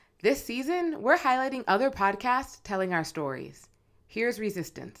This season, we're highlighting other podcasts telling our stories. Here's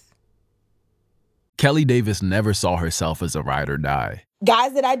Resistance. Kelly Davis never saw herself as a ride or die.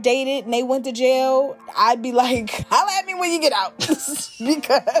 Guys that I dated and they went to jail, I'd be like, holla at me when you get out. Because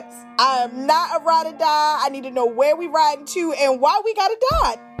I am not a ride or die. I need to know where we riding to and why we gotta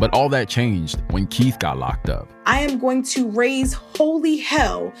die. But all that changed when Keith got locked up. I am going to raise holy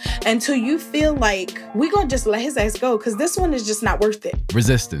hell until you feel like we're gonna just let his ass go, because this one is just not worth it.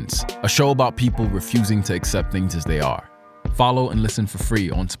 Resistance, a show about people refusing to accept things as they are. Follow and listen for free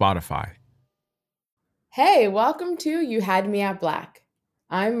on Spotify. Hey, welcome to You Had Me at Black.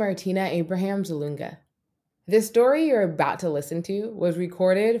 I'm Martina Abraham Zalunga. The story you're about to listen to was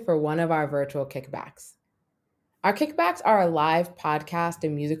recorded for one of our virtual kickbacks. Our kickbacks are a live podcast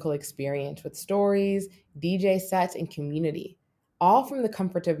and musical experience with stories, DJ sets, and community, all from the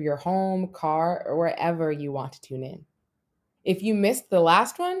comfort of your home, car, or wherever you want to tune in. If you missed the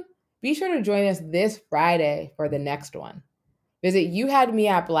last one, be sure to join us this Friday for the next one. Visit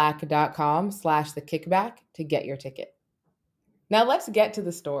youhadmeatblack.com/thekickback to get your ticket. Now let's get to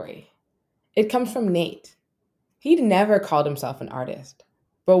the story. It comes from Nate. He'd never called himself an artist,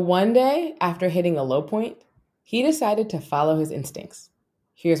 but one day, after hitting a low point, he decided to follow his instincts.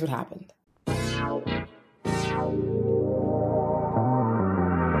 Here's what happened.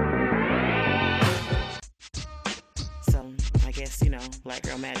 Black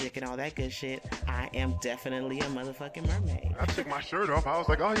girl magic and all that good shit. I am definitely a motherfucking mermaid. I took my shirt off. I was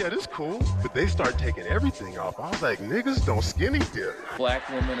like, oh yeah, this is cool. But they start taking everything off. I was like, niggas don't skinny dip. Black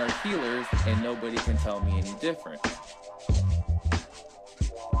women are healers and nobody can tell me any different.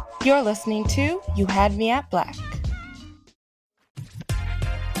 You're listening to You Had Me at Black.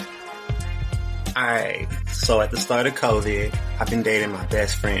 Alright, so at the start of COVID, I've been dating my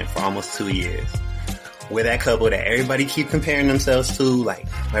best friend for almost 2 years. We're that couple that everybody keep comparing themselves to, like,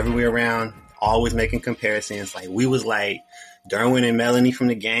 whenever we're around, always making comparisons. Like, we was like Derwin and Melanie from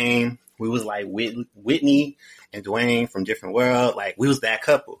The Game. We was like Whitney and Dwayne from Different World. Like, we was that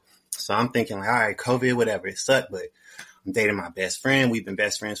couple. So I'm thinking, like, all right, COVID, whatever, it sucked, but I'm dating my best friend. We've been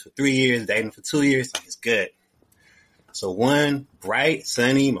best friends for 3 years, dating for 2 years. Like, it's good. So one bright,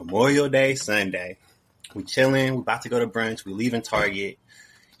 sunny Memorial Day Sunday, we chilling, we about to go to brunch, we leaving Target.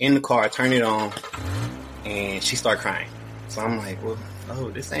 In the car, turn it on, and she start crying. So I'm like, well,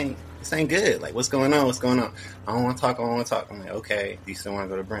 this ain't good. Like, what's going on? I don't want to talk. I'm like, okay, do you still want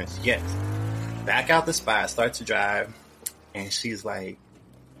to go to brunch? Yes. Back out the spot, start to drive, and she's like,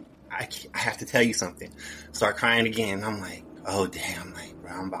 I have to tell you something. Start crying again. I'm like, oh damn, like,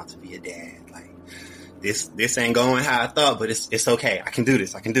 bro, I'm about to be a dad. Like, this ain't going how I thought, but it's okay. I can do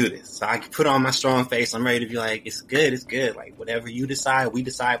this. So I put on my strong face. I'm ready to be like, it's good. Like, whatever you decide, we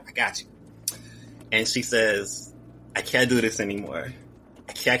decide, I got you. And she says, I can't do this anymore.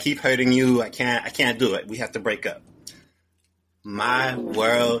 I keep hurting you. I can't do it. We have to break up. My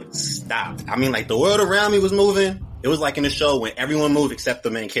world stopped. I mean, like, the world around me was moving. It was like in the show when everyone moved except the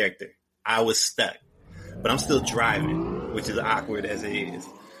main character. I was stuck, but I'm still driving, which is awkward as it is.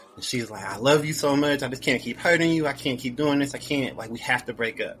 And she's like, I love you so much. I just can't keep hurting you. I can't keep doing this. I can't. Like, we have to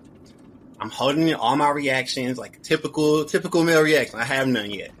break up. I'm holding in all my reactions, like typical male reaction. I have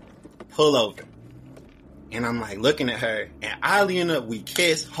none yet. Pull over. And I'm like looking at her. And oddly enough, we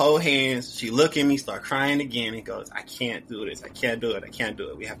kiss, hold hands. She look at me, start crying again, and goes, I can't do this. I can't do it.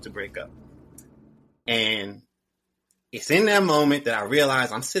 We have to break up. And it's in that moment that I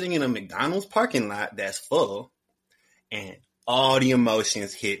realize I'm sitting in a McDonald's parking lot that's full. And all the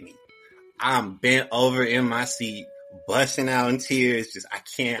emotions hit me. I'm bent over in my seat, busting out in tears. Just, I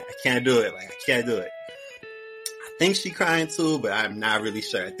can't do it. Like, I can't do it. I think she crying too, but I'm not really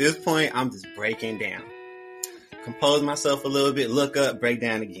sure. At this point, I'm just breaking down. Compose myself a little bit, look up, break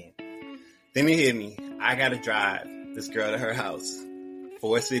down again. Then it hit me. I gotta drive this girl to her house.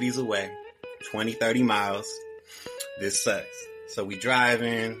 4 cities away, 20, 30 miles. This sucks. So we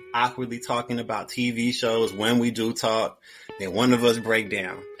driving, awkwardly talking about TV shows when we do talk. Then one of us break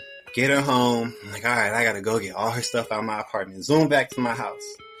down. Get her home. I'm like, all right, I gotta go get all her stuff out of my apartment. Zoom back to my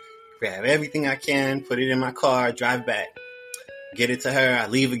house. Grab everything I can, put it in my car, drive back. Get it to her, I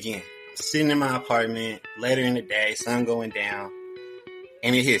leave again. I'm sitting in my apartment, later in the day, sun going down.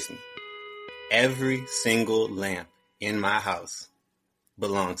 And it hits me. Every single lamp in my house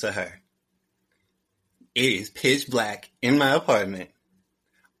belonged to her. It is pitch black in my apartment.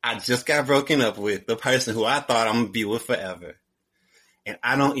 I just got broken up with the person who I thought I'm going to be with forever. And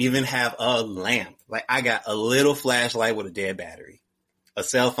I don't even have a lamp. Like, I got a little flashlight with a dead battery, a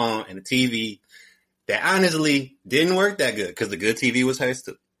cell phone, and a TV that honestly didn't work that good because the good TV was hers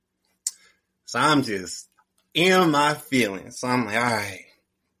too. So I'm just in my feelings. So I'm like, all right,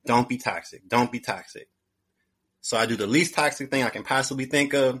 don't be toxic. Don't be toxic. So I do the least toxic thing I can possibly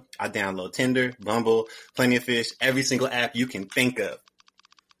think of. I download Tinder, Bumble, Plenty of Fish, every single app you can think of.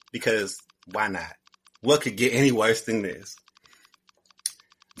 Because why not? What could get any worse than this?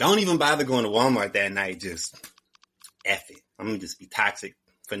 Don't even bother going to Walmart that night. Just F it. I'm going to just be toxic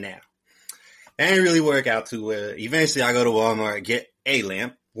for now. That didn't really work out too well. Eventually, I go to Walmart, get a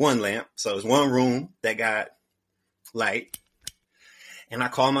lamp, one lamp. So it's one room that got light. And I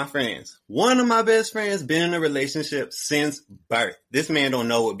call my friends. One of my best friends been in a relationship since birth. This man don't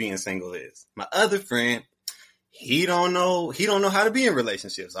know what being single is. My other friend, he don't know how to be in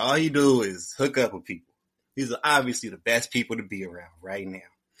relationships. All he do is hook up with people. These are obviously the best people to be around right now.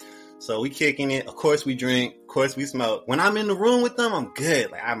 So we kicking it. Of course we drink. Of course we smoke. When I'm in the room with them, I'm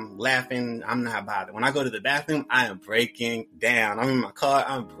good. Like I'm laughing. I'm not bothered. When I go to the bathroom, I am breaking down. I'm in my car.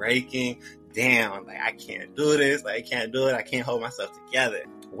 I'm breaking down. Like I can't do this. Like I can't do it. I can't hold myself together.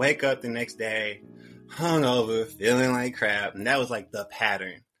 Wake up the next day, hungover, feeling like crap. And that was like the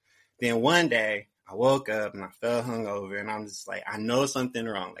pattern. Then one day I woke up and I felt hungover and I'm just like, I know something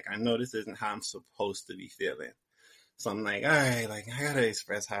wrong. Like I know this isn't how I'm supposed to be feeling. So I'm like, all right, like I gotta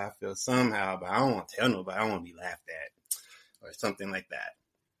express how I feel somehow, but I don't want to tell nobody. I don't want to be laughed at or something like that.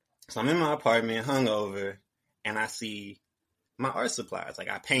 So I'm in my apartment, hungover, and I see my art supplies. Like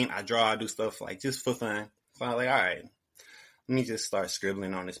I paint, I draw, I do stuff like just for fun. So I'm like, all right, let me just start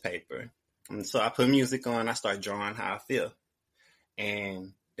scribbling on this paper. And so I put music on, I start drawing how I feel.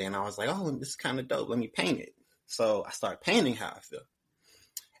 And then I was like, oh, this is kind of dope. Let me paint it. So I start painting how I feel.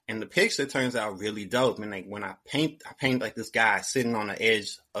 And the picture turns out really dope. And like when I paint like this guy sitting on the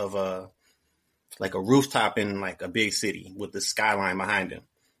edge of a rooftop in like a big city with the skyline behind him.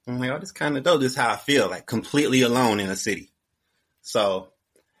 I'm like, oh, this is kind of dope. This is how I feel, like completely alone in a city. So,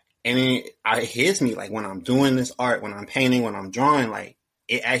 and it hits me like when I'm doing this art, when I'm painting, when I'm drawing, like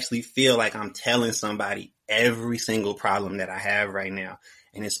it actually feel like I'm telling somebody every single problem that I have right now.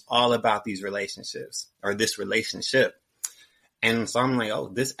 And it's all about these relationships or this relationship. And so I'm like, oh,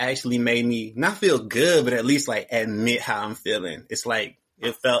 this actually made me not feel good, but at least like admit how I'm feeling. It's like,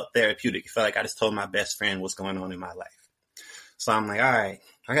 it felt therapeutic. It felt like I just told my best friend what's going on in my life. So I'm like, all right,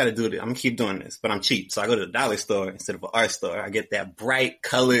 I got to do this. I'm going to keep doing this, but I'm cheap. So I go to the dollar store instead of an art store. I get that bright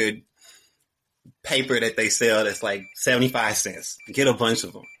colored paper that they sell that's like 75 cents. Get a bunch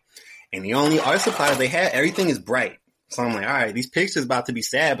of them. And the only art supplies they had, everything is bright. So I'm like, all right, these pictures about to be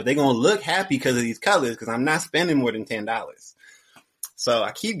sad, but they're going to look happy because of these colors because I'm not spending more than $10. So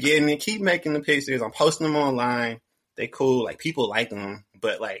I keep getting it, keep making the pictures. I'm posting them online. They cool. Like people like them,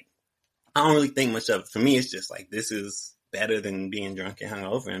 but like, I don't really think much of it. For me, it's just like, this is better than being drunk and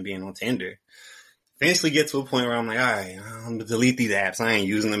hungover and being on Tinder. Eventually get to a point where I'm like, all right, I'm going to delete these apps. I ain't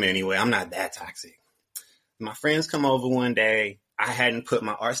using them anyway. I'm not that toxic. My friends come over one day. I hadn't put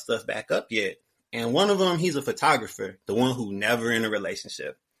my art stuff back up yet. And one of them, he's a photographer, the one who never in a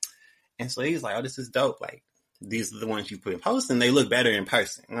relationship. And so he's like, oh, this is dope. Like, these are the ones you put in post and they look better in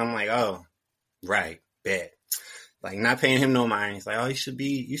person. And I'm like, oh, right, bet. Like not paying him no mind. He's like, oh,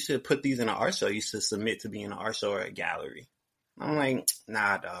 you should put these in an art show. You should submit to be in an art show or a gallery. I'm like,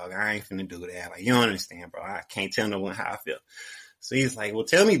 nah, dog, I ain't finna do that. Like, you don't understand, bro. I can't tell no one how I feel. So he's like, well,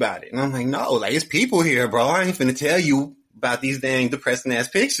 tell me about it. And I'm like, no, like it's people here, bro. I ain't finna tell you about these dang depressing ass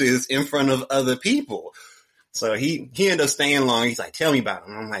pictures in front of other people. So he ended up staying long. He's like, tell me about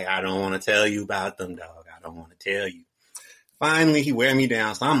them. I'm like, I don't want to tell you about them, dog. I don't want to tell you. Finally, he wear me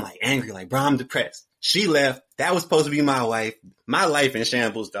down. So I'm like angry, like, bro, I'm depressed. She left. That was supposed to be my wife. My life in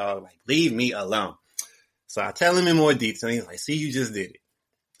shambles, dog. Like, leave me alone. So I tell him in more detail. He's like, see, you just did it.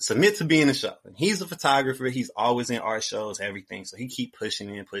 Submit to be in the show. And he's a photographer. He's always in art shows, everything. So he keep pushing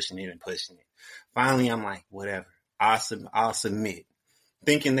it. Finally, I'm like, whatever. I'll submit.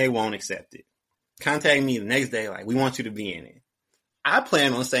 Thinking they won't accept it. Contact me the next day, like, we want you to be in it. I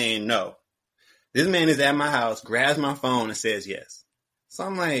plan on saying no. This man is at my house, grabs my phone and says yes. So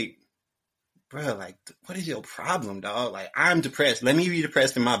I'm like, bro, like, what is your problem, dog? Like, I'm depressed. Let me be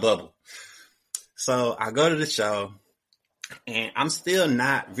depressed in my bubble. So I go to the show and I'm still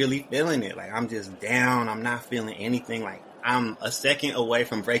not really feeling it. Like, I'm just down. I'm not feeling anything. Like, I'm a second away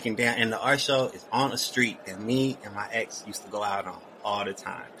from breaking down. And the art show is on a street that me and my ex used to go out on all the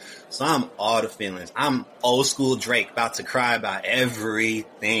time. So I'm all the feelings. I'm old school Drake, about to cry about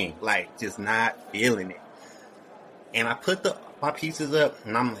everything. Like, just not feeling it. And I put my pieces up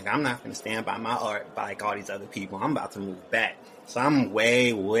and I'm like, I'm not going to stand by my art by like all these other people. I'm about to move back. So I'm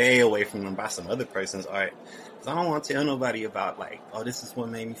way, way away from them by some other person's art. So I don't want to tell nobody about like, oh, this is what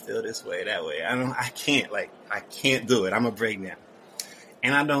made me feel this way, that way. I can't do it. I'm a breakdown.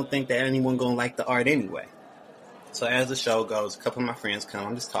 And I don't think that anyone going to like the art anyway. So as the show goes, a couple of my friends come.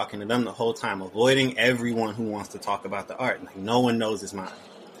 I'm just talking to them the whole time, avoiding everyone who wants to talk about the art. Like, no one knows it's mine.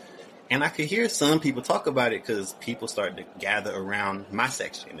 And I could hear some people talk about it because people start to gather around my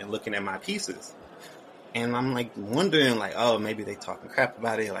section and looking at my pieces. And I'm like wondering, like, oh, maybe they talking crap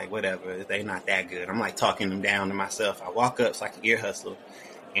about it, like whatever, they not that good. I'm like talking them down to myself. I walk up so I can ear hustle,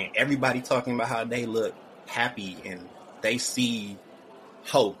 and everybody talking about how they look happy and they see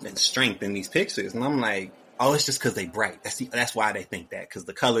hope and strength in these pictures. And I'm like, oh, it's just because they bright. That's why they think that, because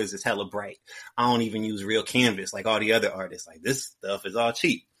the colors is hella bright. I don't even use real canvas like all the other artists. Like, this stuff is all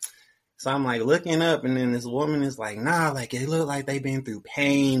cheap. So I'm like looking up, and then this woman is like, nah, like it look like they've been through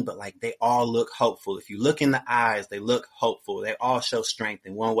pain, but like they all look hopeful. If you look in the eyes, they look hopeful. They all show strength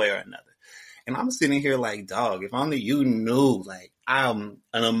in one way or another. And I'm sitting here like, dog, if only you knew, like, I'm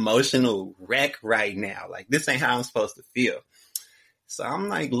an emotional wreck right now. Like, this ain't how I'm supposed to feel. So I'm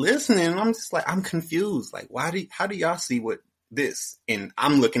like listening, and I'm just like, I'm confused. Like, how do y'all see what this? And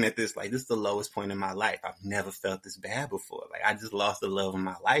I'm looking at this like, this is the lowest point in my life. I've never felt this bad before. Like, I just lost the love of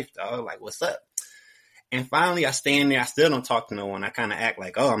my life, dog. Like, what's up? And finally I stand there. I still don't talk to no one. I kind of act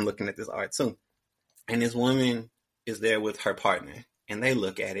like, oh, I'm looking at this art too. And this woman is there with her partner, and they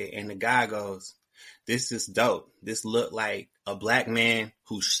look at it, and the guy goes, this is dope. This looked like a black man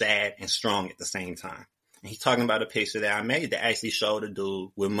who's sad and strong at the same time. And he's talking about a picture that I made that actually showed a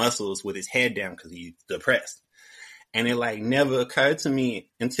dude with muscles with his head down because he's depressed. And it like never occurred to me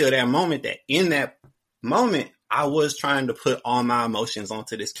until that moment that in that moment, I was trying to put all my emotions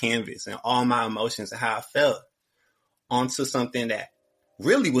onto this canvas and all my emotions and how I felt onto something that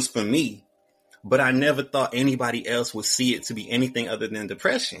really was for me. But I never thought anybody else would see it to be anything other than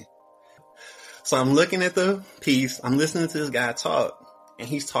depression. So I'm looking at the piece, I'm listening to this guy talk, and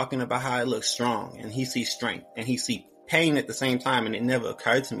he's talking about how it looks strong, and he sees strength, and he sees pain at the same time, and it never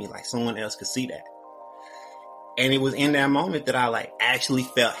occurred to me like someone else could see that. And it was in that moment that I like actually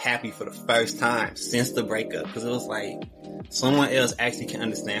felt happy for the first time since the breakup, because it was like someone else actually can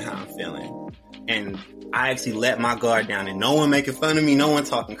understand how I'm feeling. And I actually let my guard down, and no one making fun of me, no one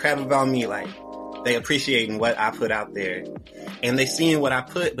talking crap about me. Like, they appreciating what I put out there, and they seeing what I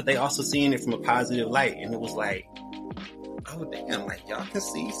put, but they also seeing it from a positive light. And it was like, oh damn, like y'all can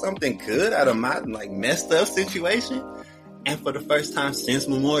see something good out of my like messed up situation. And for the first time since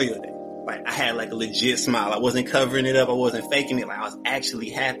Memorial Day, like I had like a legit smile. I wasn't covering it up. I wasn't faking it. Like, I was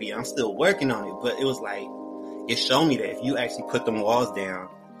actually happy. I'm still working on it, but it was like, it showed me that if you actually put them walls down,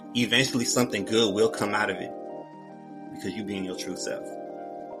 eventually something good will come out of it because you being your true self.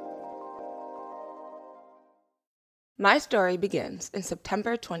 My story begins in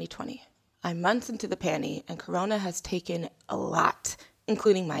September 2020. I'm months into the panty, and Corona has taken a lot,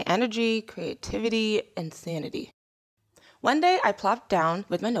 including my energy, creativity, and sanity. One day, I plopped down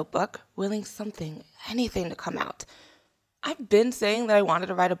with my notebook, willing anything to come out. I've been saying that I wanted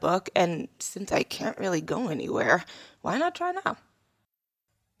to write a book, and since I can't really go anywhere, why not try now?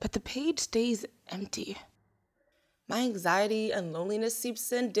 But the page stays empty. My anxiety and loneliness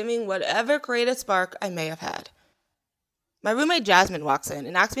seeps in, dimming whatever creative spark I may have had. My roommate Jasmine walks in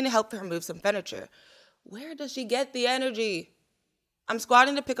and asks me to help her move some furniture. Where does she get the energy? I'm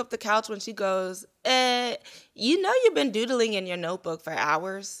squatting to pick up the couch when she goes, you know you've been doodling in your notebook for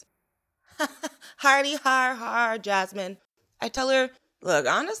hours. Hardy har, Jasmine. I tell her, look,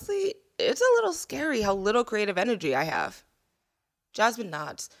 honestly, it's a little scary how little creative energy I have. Jasmine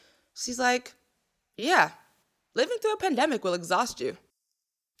nods. She's like, yeah, living through a pandemic will exhaust you.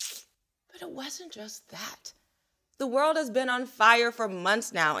 But it wasn't just that. The world has been on fire for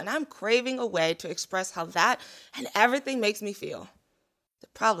months now, and I'm craving a way to express how that and everything makes me feel. The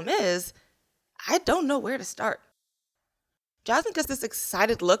problem is, I don't know where to start. Jasmine gets this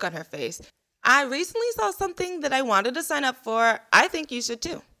excited look on her face. I recently saw something that I wanted to sign up for. I think you should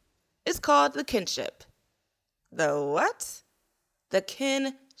too. It's called The Kinship. The what? The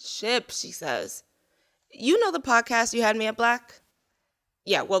Kinship, she says. You know the podcast You Had Me at Black?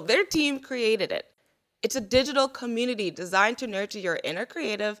 Yeah, well, their team created it. It's a digital community designed to nurture your inner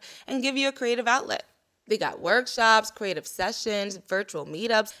creative and give you a creative outlet. They got workshops, creative sessions, virtual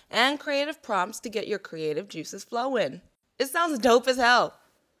meetups, and creative prompts to get your creative juices flowing. It sounds dope as hell.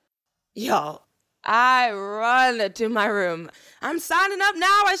 Y'all, I run to my room. I'm signing up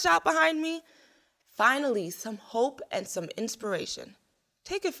now, I shout behind me. Finally, some hope and some inspiration.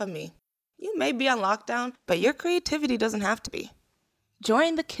 Take it from me. You may be on lockdown, but your creativity doesn't have to be.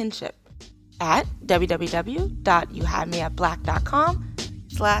 Join The Kinship at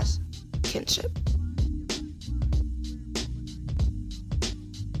www.youhadmeatblack.com/kinship.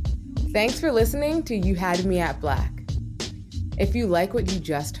 Thanks for listening to You Had Me at Black. If you like what you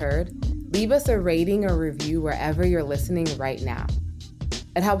just heard, Leave us a rating or review wherever you're listening right now.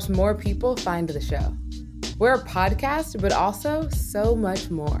 It helps more people find the show. We're a podcast, but also so much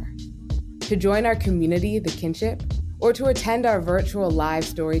more. To join our community, The Kinship, or to attend our virtual live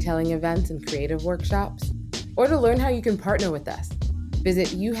storytelling events and creative workshops, or to learn how you can partner with us, visit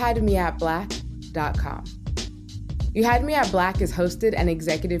youhadmeatblack.com. You Had Me at Black is hosted and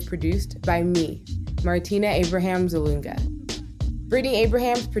executive produced by me, Martina Abraham Zalunga. Brittany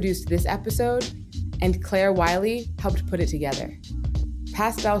Abrahams produced this episode, and Claire Wiley helped put it together.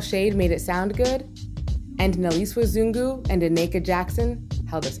 Pastel Shade made it sound good, and Naliswa Zungu and Aneka Jackson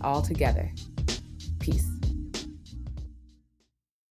held us all together.